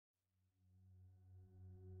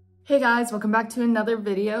Hey guys, welcome back to another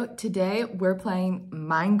video. Today we're playing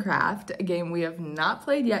Minecraft, a game we have not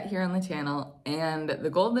played yet here on the channel, and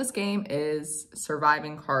the goal of this game is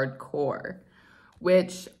surviving hardcore,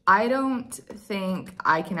 which I don't think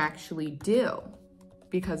I can actually do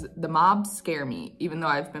because the mobs scare me, even though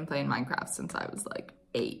I've been playing Minecraft since I was like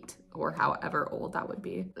 8 or however old that would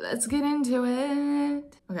be. Let's get into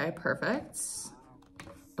it. Okay, perfect.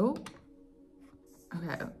 Oh,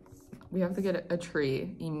 okay. We have to get a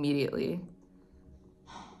tree immediately.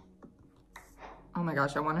 Oh my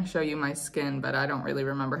gosh, I want to show you my skin, but I don't really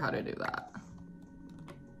remember how to do that.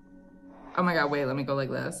 Oh my god, wait, let me go like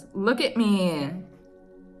this. Look at me.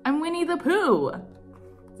 I'm Winnie the Pooh.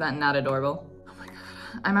 Is that not adorable? Oh my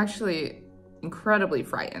god. I'm actually incredibly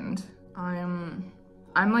frightened. I'm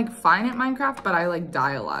like fine at Minecraft, but I like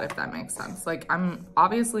die a lot, if that makes sense. Like, I'm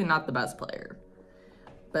obviously not the best player,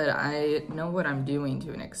 but I know what I'm doing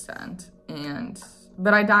to an extent.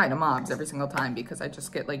 But I die to mobs every single time because I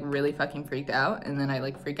just get like really fucking freaked out, and then I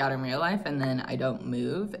like freak out in real life, and then I don't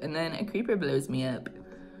move, and then a creeper blows me up.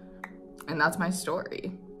 And that's my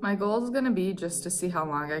story. My goal is gonna be just to see how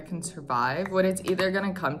long I can survive. What it's either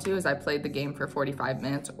gonna come to is I played the game for 45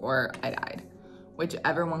 minutes or I died,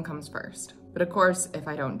 whichever one comes first. But of course, if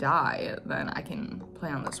I don't die, then I can play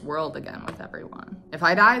on this world again with everyone. If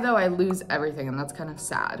I die though, I lose everything, and that's kind of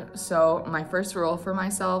sad. So my first rule for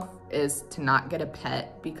myself is to not get a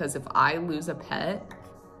pet, because if I lose a pet,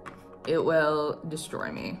 it will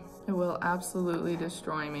destroy me. It will absolutely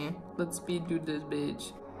destroy me. Let's speed do this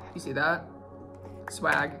bitch. You see that?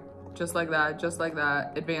 Swag. Just like that, just like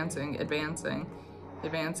that. Advancing, advancing,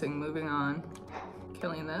 advancing, moving on.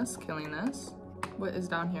 Killing this, killing this. What is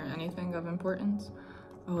down here? Anything of importance?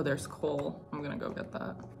 Oh, there's coal. I'm gonna go get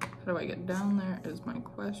that. How do I get down there is my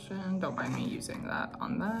question. Don't mind me using that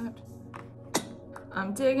on that.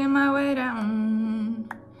 I'm taking my way down.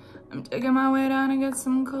 I'm taking my way down to get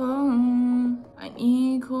some coal. I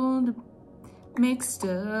need coal to make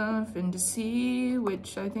stuff and to see,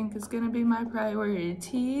 which I think is gonna be my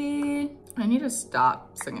priority. I need to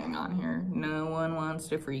stop singing on here. No one wants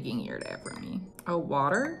to freaking hear that from me. Oh,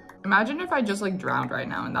 water? Imagine if I just like drowned right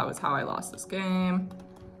now and that was how I lost this game.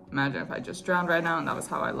 Imagine if I just drowned right now and that was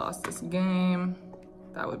how I lost this game.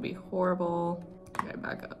 That would be horrible. Okay,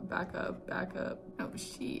 back up, back up, back up. Oh,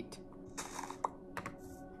 shit.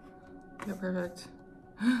 Okay, perfect.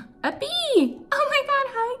 A bee! Oh my god,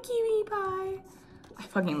 hi, Kiwi Pie. I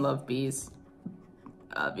fucking love bees,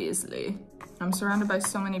 obviously. I'm surrounded by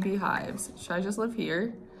so many beehives. Should I just live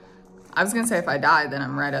here? I was gonna say if I die, then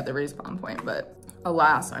I'm right at the respawn point, but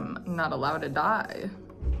alas, I'm not allowed to die.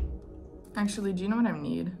 Actually, do you know what I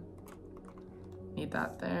need? Need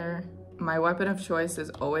that there. My weapon of choice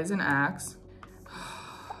is always an axe.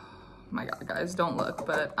 Oh my god, guys, don't look,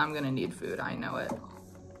 but I'm gonna need food, I know it.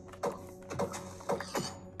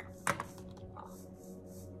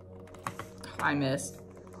 I missed.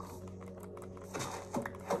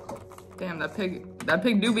 Damn, that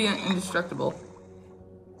pig do be indestructible.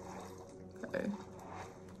 Okay.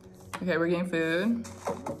 Okay, we're getting food.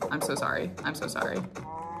 I'm so sorry. I'm so sorry.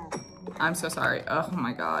 I'm so sorry. Oh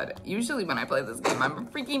my god. Usually when I play this game, I'm a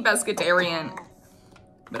freaking pescatarian.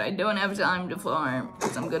 But I don't have time to farm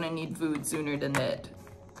because I'm gonna need food sooner than that.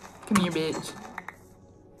 Come here, bitch.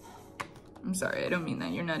 I'm sorry, I don't mean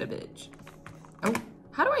that. You're not a bitch. Oh,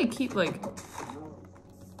 how do I keep like...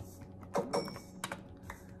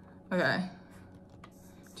 Okay.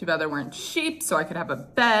 Too bad there weren't sheep so I could have a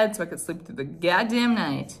bed so I could sleep through the goddamn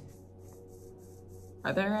night.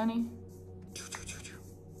 Are there any?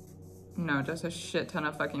 No, just a shit ton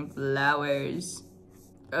of fucking flowers.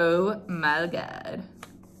 Oh my god.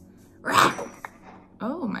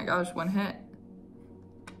 Oh my gosh, one hit.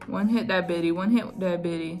 One hit that bitty, one hit that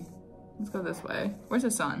bitty. Let's go this way. Where's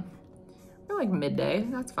the sun? We're like midday,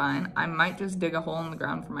 that's fine. I might just dig a hole in the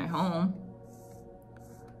ground for my home.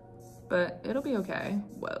 But it'll be okay.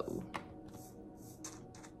 Whoa.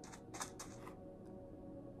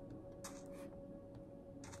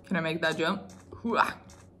 Can I make that jump? Hooah.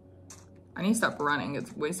 I need to stop running.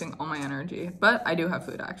 It's wasting all my energy. But I do have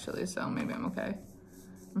food actually, so maybe I'm okay.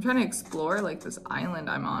 I'm trying to explore like this island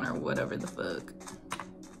I'm on or whatever the fuck.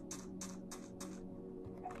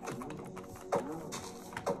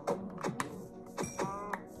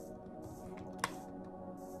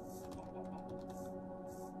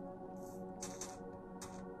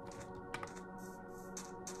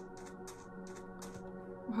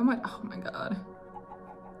 How much? Oh my god.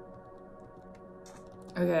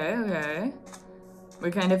 Okay, okay.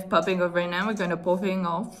 We're kind of popping off right now. We're kind of popping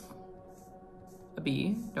off. A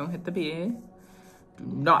bee. Don't hit the bee. Do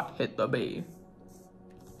not hit the bee.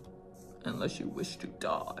 Unless you wish to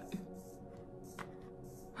die.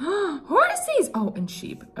 Horses! Oh, and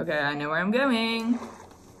sheep. Okay, I know where I'm going.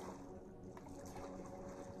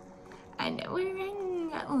 I know where I'm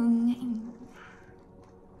going.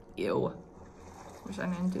 Ew. Wish I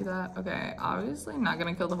didn't do that. Okay, obviously not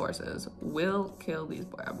gonna kill the horses. We'll kill these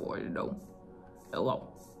boys though.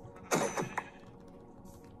 Hello.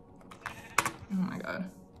 Oh my god.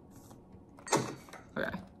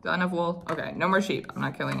 Okay, got enough wool. Okay, no more sheep. I'm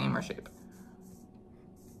not killing any more sheep.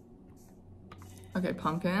 Okay,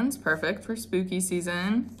 pumpkins, perfect for spooky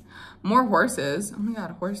season. More horses. Oh my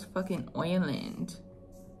god, horse fucking island.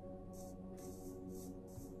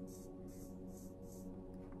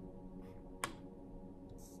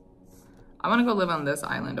 I want to go live on this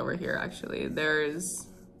island over here, actually.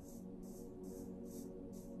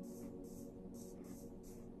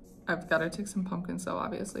 I've got to take some pumpkins, though,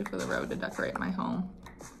 obviously, for the road to decorate my home.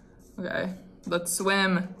 Okay, let's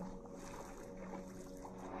swim.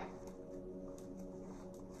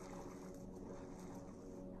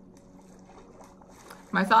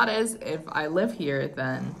 My thought is, if I live here,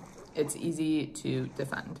 then it's easy to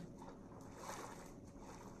defend.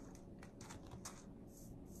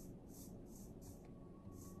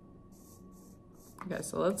 Okay,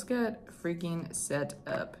 so let's get freaking set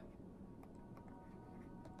up.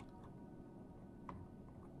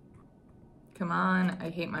 Come on, I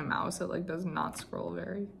hate my mouse. It like does not scroll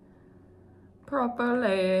very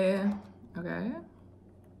properly. Okay.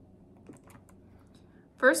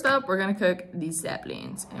 First up, we're gonna cook these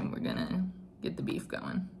saplings and we're gonna get the beef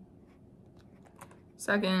going.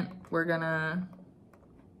 Second, we're gonna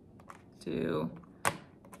do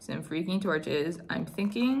some freaking torches. I'm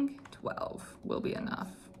thinking 12 will be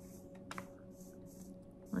enough.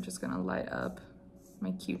 We're just gonna light up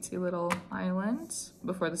my cutesy little island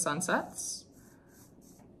before the sun sets.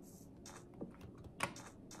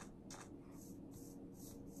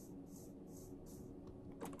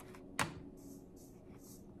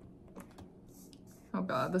 Oh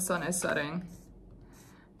god, the sun is setting.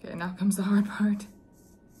 Okay, now comes the hard part.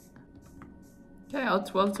 Okay, all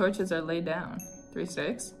 12 torches are laid down. 3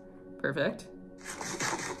 sticks, perfect.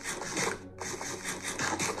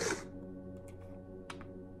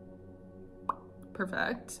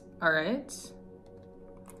 Perfect, all right.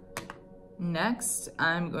 Next,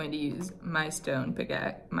 I'm going to use my stone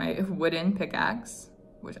pickaxe, my wooden pickaxe,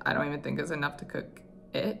 which I don't even think is enough to cook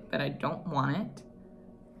it, but I don't want it.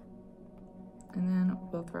 And then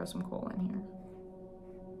we'll throw some coal in here.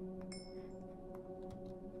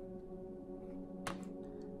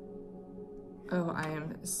 Oh, I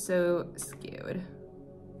am so scared.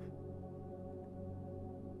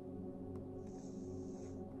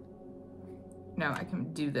 No, I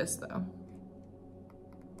can do this though.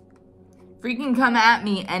 Freaking come at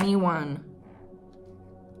me, anyone.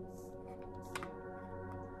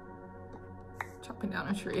 Chopping down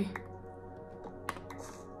a tree.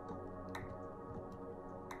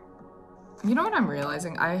 You know what I'm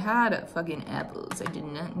realizing? I had fucking apples. I did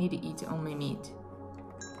not need to eat all my meat.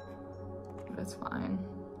 That's fine.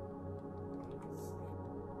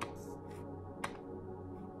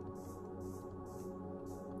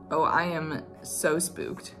 Oh, I am so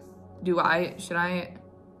spooked. Should I?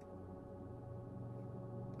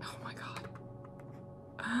 Oh my god.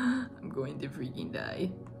 I'm going to freaking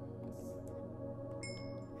die.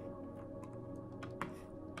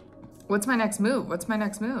 What's my next move? What's my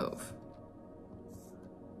next move?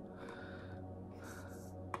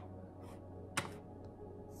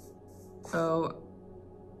 Oh,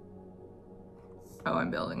 I'm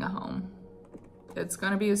building a home. It's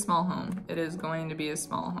gonna be a small home. It is going to be a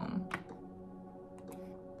small home.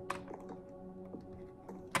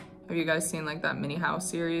 Have you guys seen like that mini house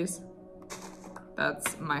series?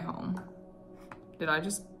 That's my home. Did I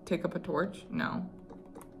just take up a torch? No.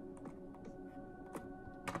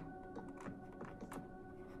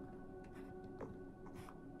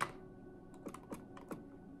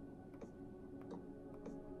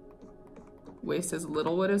 Waste as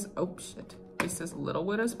little wood as, oh shit. Waste as little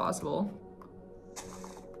wood as possible.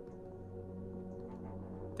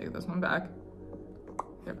 Take this one back.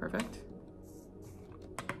 Okay, perfect.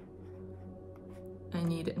 I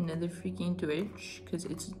need another freaking torch because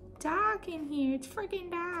it's dark in here. It's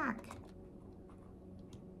freaking dark.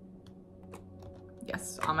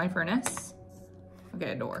 Yes, on my furnace.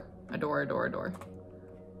 Okay, a door. A door, a door, a door.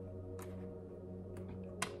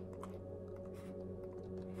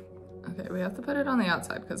 Okay, we have to put it on the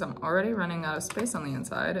outside because I'm already running out of space on the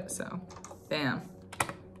inside, so bam.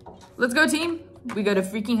 Let's go, team. We got a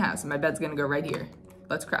freaking house and my bed's gonna go right here.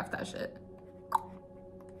 Let's craft that shit.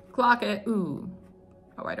 Clock it. Ooh.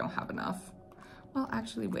 Oh, I don't have enough. Well,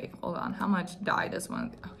 actually, wait, hold on. How much dye does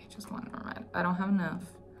one? Okay, just one, never mind. I don't have enough.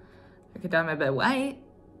 I could dye my bed white,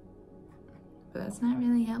 but that's not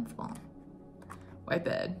really helpful. White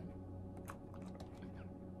bed.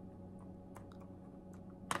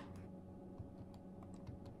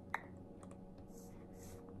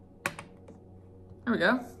 There we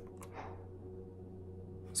go.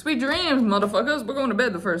 Sweet dreams, motherfuckers. We're going to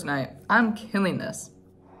bed the first night. I'm killing this.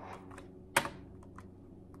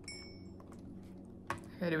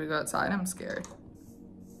 Okay, do we go outside? I'm scared.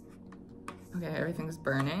 Okay, everything's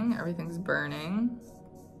burning. Everything's burning.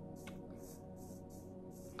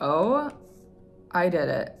 Oh, I did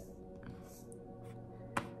it.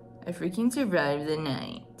 I freaking survived the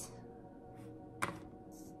night.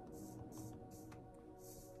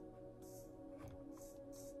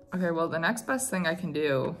 Okay, well, the next best thing I can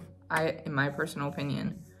do, in my personal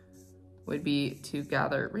opinion, would be to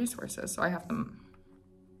gather resources. So I have to,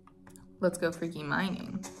 let's go freaking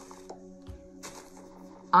mining.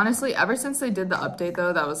 Honestly, ever since they did the update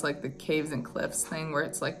though, that was like the caves and cliffs thing where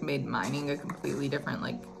it's like made mining a completely different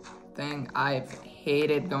like thing. I've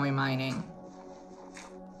hated going mining.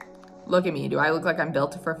 Look at me, do I look like I'm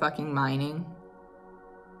built for fucking mining?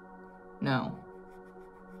 No,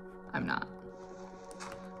 I'm not.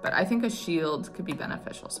 But I think a shield could be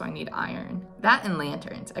beneficial, so I need iron. That and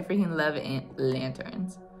lanterns. I freaking love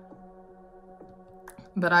lanterns.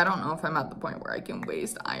 But I don't know if I'm at the point where I can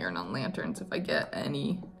waste iron on lanterns if I get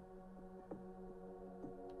any.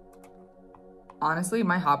 Honestly,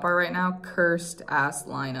 my hotbar right now, cursed ass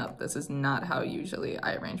lineup. This is not how usually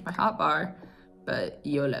I arrange my hotbar, but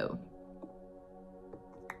YOLO.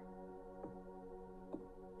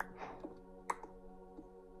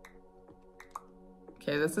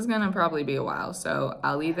 Okay, this is gonna probably be a while, so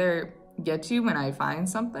I'll either get you when I find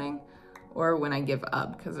something or when I give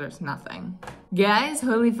up, because there's nothing. Guys,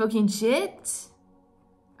 holy fucking shit.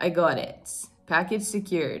 I got it. Package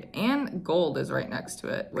secured. And gold is right next to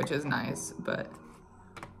it, which is nice, but...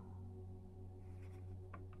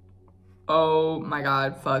 Oh my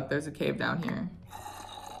god, fuck, there's a cave down here.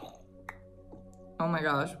 Oh my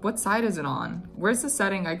gosh, what side is it on? Where's the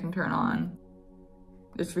setting I can turn on?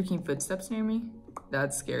 There's freaking footsteps near me?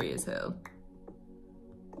 That's scary as hell.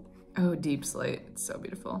 Oh, deep slate. It's so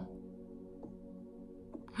beautiful.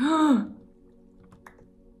 Uh-oh.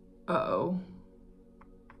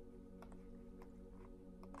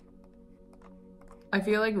 I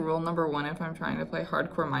feel like rule number one if I'm trying to play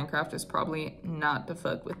hardcore Minecraft is probably not to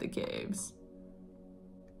fuck with the caves.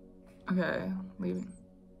 Okay, leaving.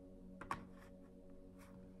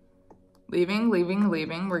 Leaving.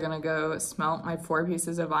 We're gonna go smelt my 4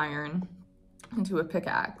 pieces of iron into a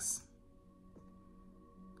pickaxe.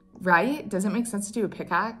 Right? Does it make sense to do a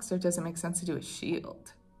pickaxe or does it make sense to do a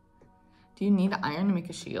shield? Do you need iron to make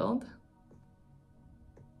a shield?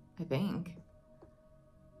 I think.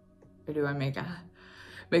 Or do I make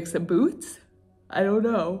some boots? I don't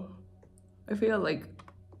know. I feel like,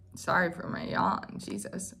 sorry for my yawn,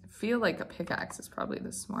 Jesus. I feel like a pickaxe is probably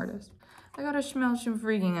the smartest. I gotta smelt some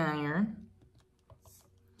freaking iron.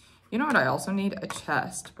 You know what I also need? A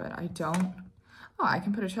chest, but I don't. Oh, I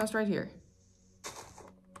can put a chest right here.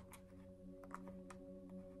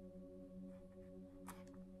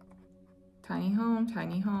 Tiny home,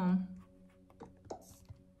 tiny home.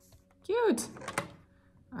 Cute.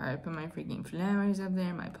 All right, put my freaking flowers up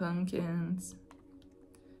there, my pumpkins.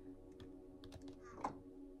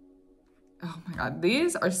 Oh my god,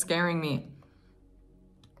 these are scaring me.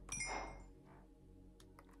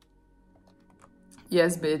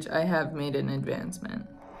 Yes, bitch, I have made an advancement.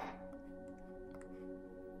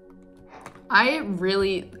 I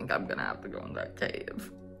really think I'm gonna have to go in that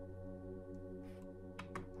cave.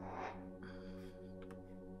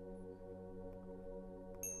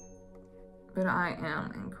 But I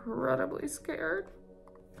am incredibly scared.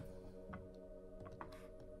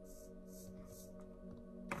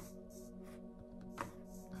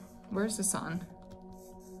 Where's the sun?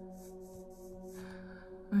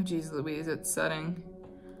 Oh geez Louise, it's setting.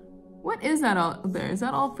 What is that out there? Is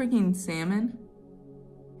that all freaking salmon?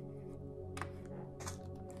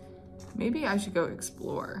 Maybe I should go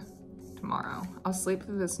explore tomorrow. I'll sleep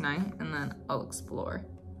through this night and then I'll explore.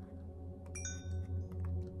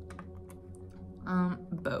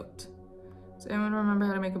 Boat. Does anyone remember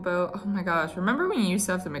how to make a boat? Oh my gosh, remember when you used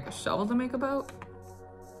to have to make a shovel to make a boat?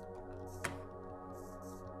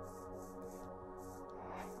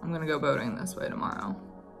 I'm gonna go boating this way tomorrow.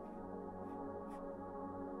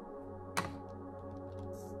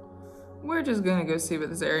 We're just gonna go see what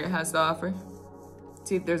this area has to offer.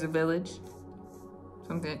 See if there's a village.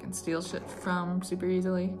 Something I can steal shit from super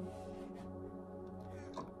easily.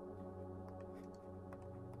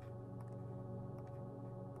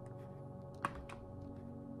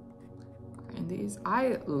 puppies.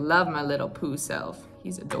 I love my little poo self.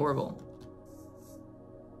 He's adorable.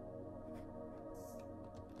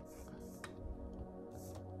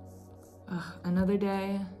 Ugh, another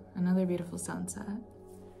day, another beautiful sunset.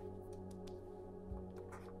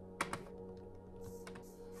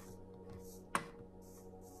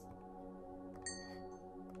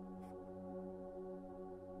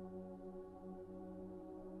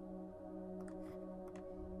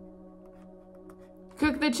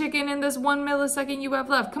 Cook the chicken in this 1 millisecond you have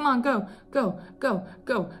left. Come on, go, go, go,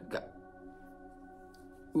 go, go.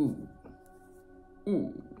 Ooh.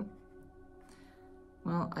 Ooh.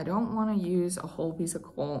 Well, I don't want to use a whole piece of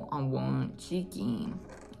coal on one chicken.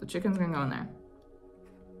 The chicken's gonna go in there.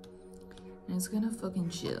 And it's gonna fucking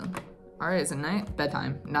chill. Alright, is it night?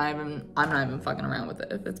 Bedtime. I'm not even fucking around with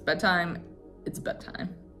it. If it's bedtime, it's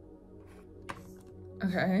bedtime.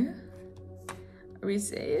 Okay. Are we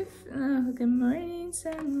safe? Oh, good morning,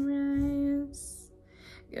 sunrise.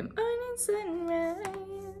 Good morning,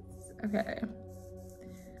 sunrise. Okay.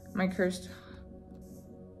 My cursed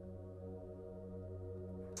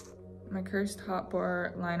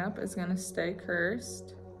hotbar lineup is gonna stay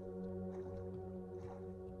cursed.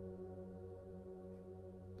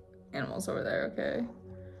 Animals over there, okay.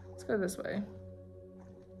 Let's go this way.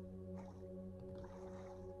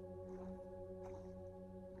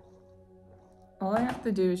 All I have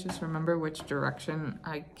to do is just remember which direction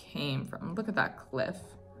I came from. Look at that cliff.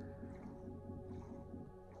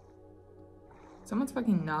 Someone's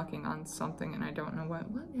fucking knocking on something and I don't know what.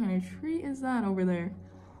 What kind of tree is that over there?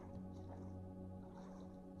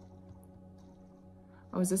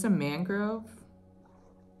 Oh, is this a mangrove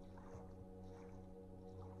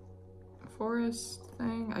forest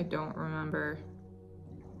thing? I don't remember.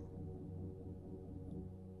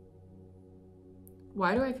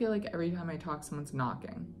 Why do I feel like every time I talk, someone's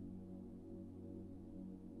knocking?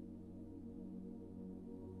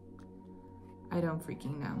 I don't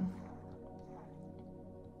freaking know.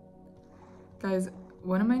 Guys,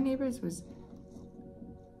 one of my neighbors was...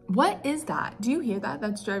 What is that? Do you hear that?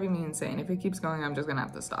 That's driving me insane. If it keeps going, I'm just gonna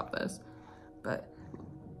have to stop this. But...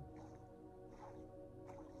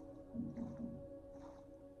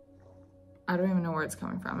 I don't even know where it's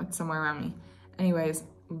coming from. It's somewhere around me. Anyways,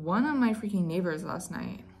 one of my freaking neighbors last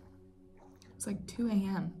night, it was like 2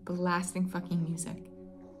 a.m. blasting fucking music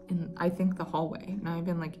in, I think, the hallway. Not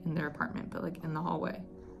even like in their apartment, but like in the hallway.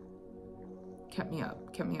 Kept me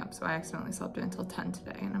up. So I accidentally slept in until 10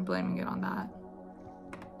 today and I'm blaming it on that.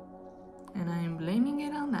 And I am blaming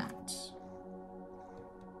it on that.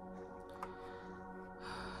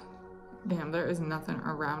 Damn, there is nothing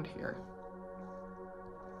around here.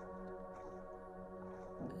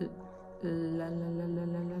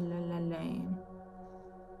 Lame.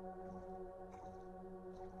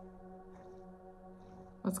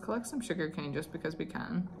 Let's collect some sugar cane just because we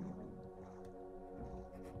can.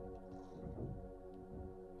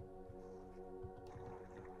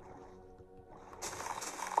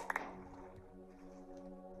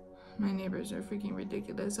 My neighbors are freaking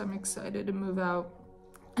ridiculous. I'm excited to move out.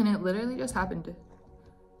 And it literally just happened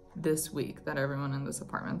this week that everyone in this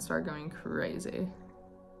apartment started going crazy.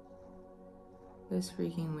 This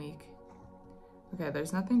freaking week. Okay,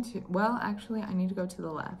 there's nothing to... Well, actually, I need to go to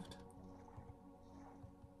the left.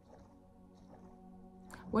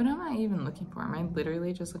 What am I even looking for? Am I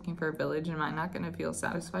literally just looking for a village? Am I not going to feel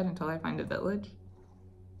satisfied until I find a village?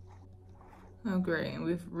 Oh, great.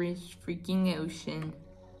 We've reached freaking ocean.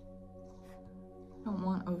 I don't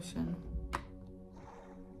want ocean.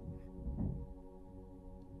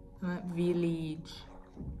 I want village.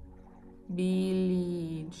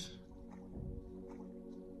 Village.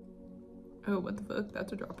 Oh, what the fuck?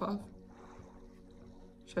 That's a drop off.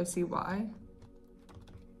 Should I see why?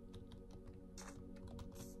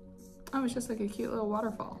 Oh, it's just like a cute little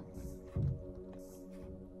waterfall.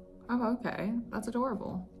 Oh, okay. That's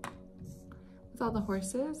adorable. With all the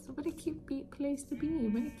horses. What a cute place to be.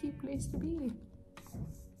 What a cute place to be.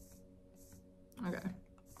 Okay.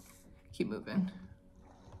 Keep moving.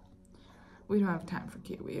 We don't have time for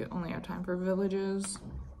cute. We only have time for villages.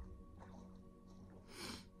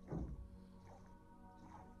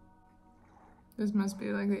 This must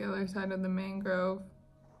be like the other side of the mangrove.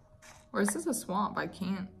 Or is this a swamp? I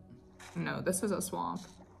can't. No, this is a swamp.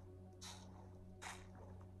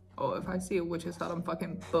 Oh, if I see a witch's hut, I'm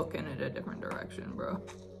fucking booking it a different direction, bro.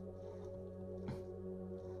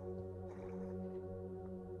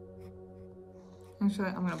 Actually,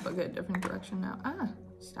 I'm gonna book it a different direction now. Ah,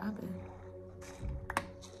 stop it.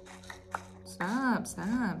 Stop,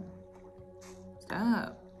 stop.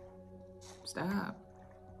 Stop. Stop.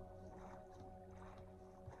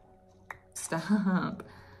 Stop.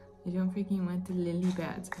 I don't freaking want the lily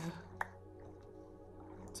pads. Ugh.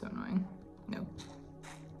 So annoying. No.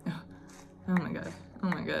 Ugh. Oh my god. Oh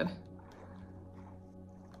my god.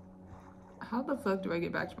 How the fuck do I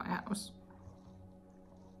get back to my house?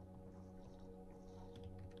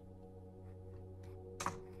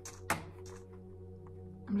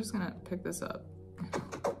 I'm just gonna pick this up.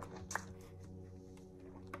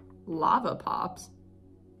 Lava pops.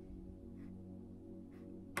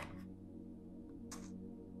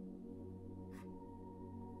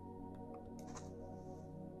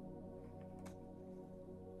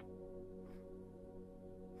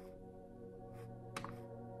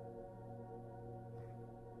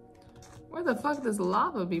 Where the fuck does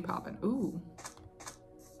lava be popping? Ooh.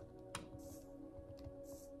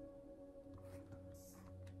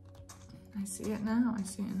 I see it now. I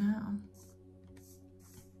see it now.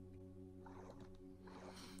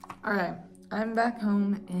 All right, I'm back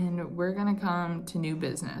home and we're gonna come to new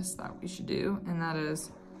business that we should do, and that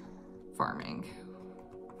is farming.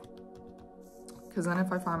 Because then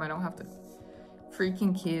if I farm, I don't have to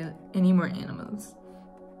freaking kill any more animals.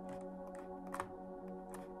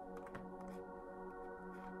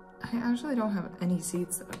 I actually don't have any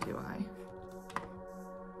seeds though, do I?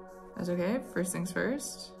 That's okay, first things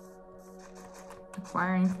first.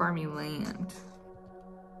 Acquiring farming land.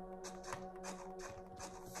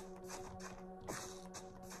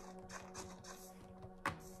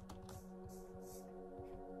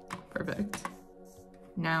 Perfect.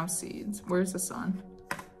 Now seeds. Where's the sun?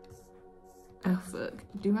 Oh fuck.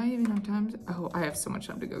 Do I even have time to— oh, I have so much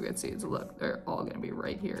time to go get seeds. Look, they're all gonna be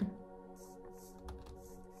right here.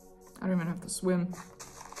 I don't even have to swim.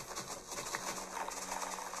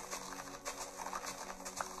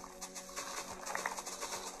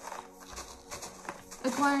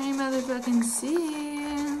 Acquiring motherfucking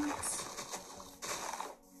seeds.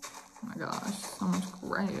 Oh my gosh, so much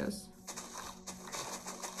grass.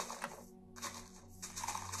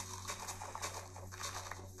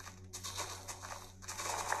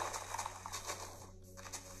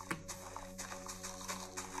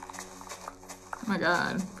 Oh my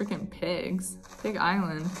god, freaking pigs. Pig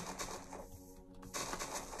Island.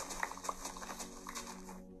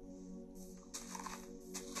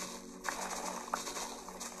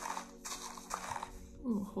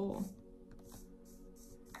 Ooh, hole.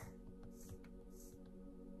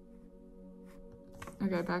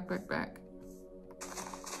 Okay, back.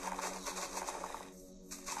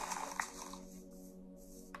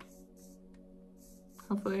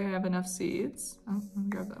 Hopefully I have enough seeds. Oh, let me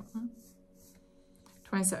grab that one.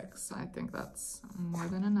 26, I think that's more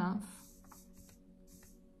than enough.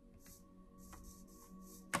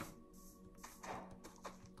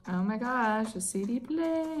 Oh my gosh, a CD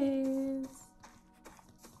plays.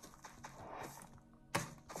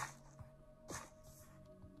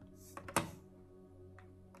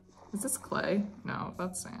 Is this clay? No,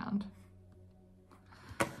 that's sand.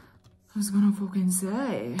 I was gonna fucking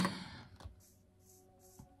say.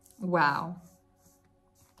 Wow.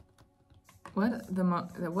 What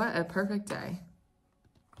a perfect day.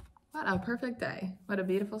 What a perfect day. What a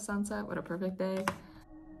beautiful sunset. What a perfect day.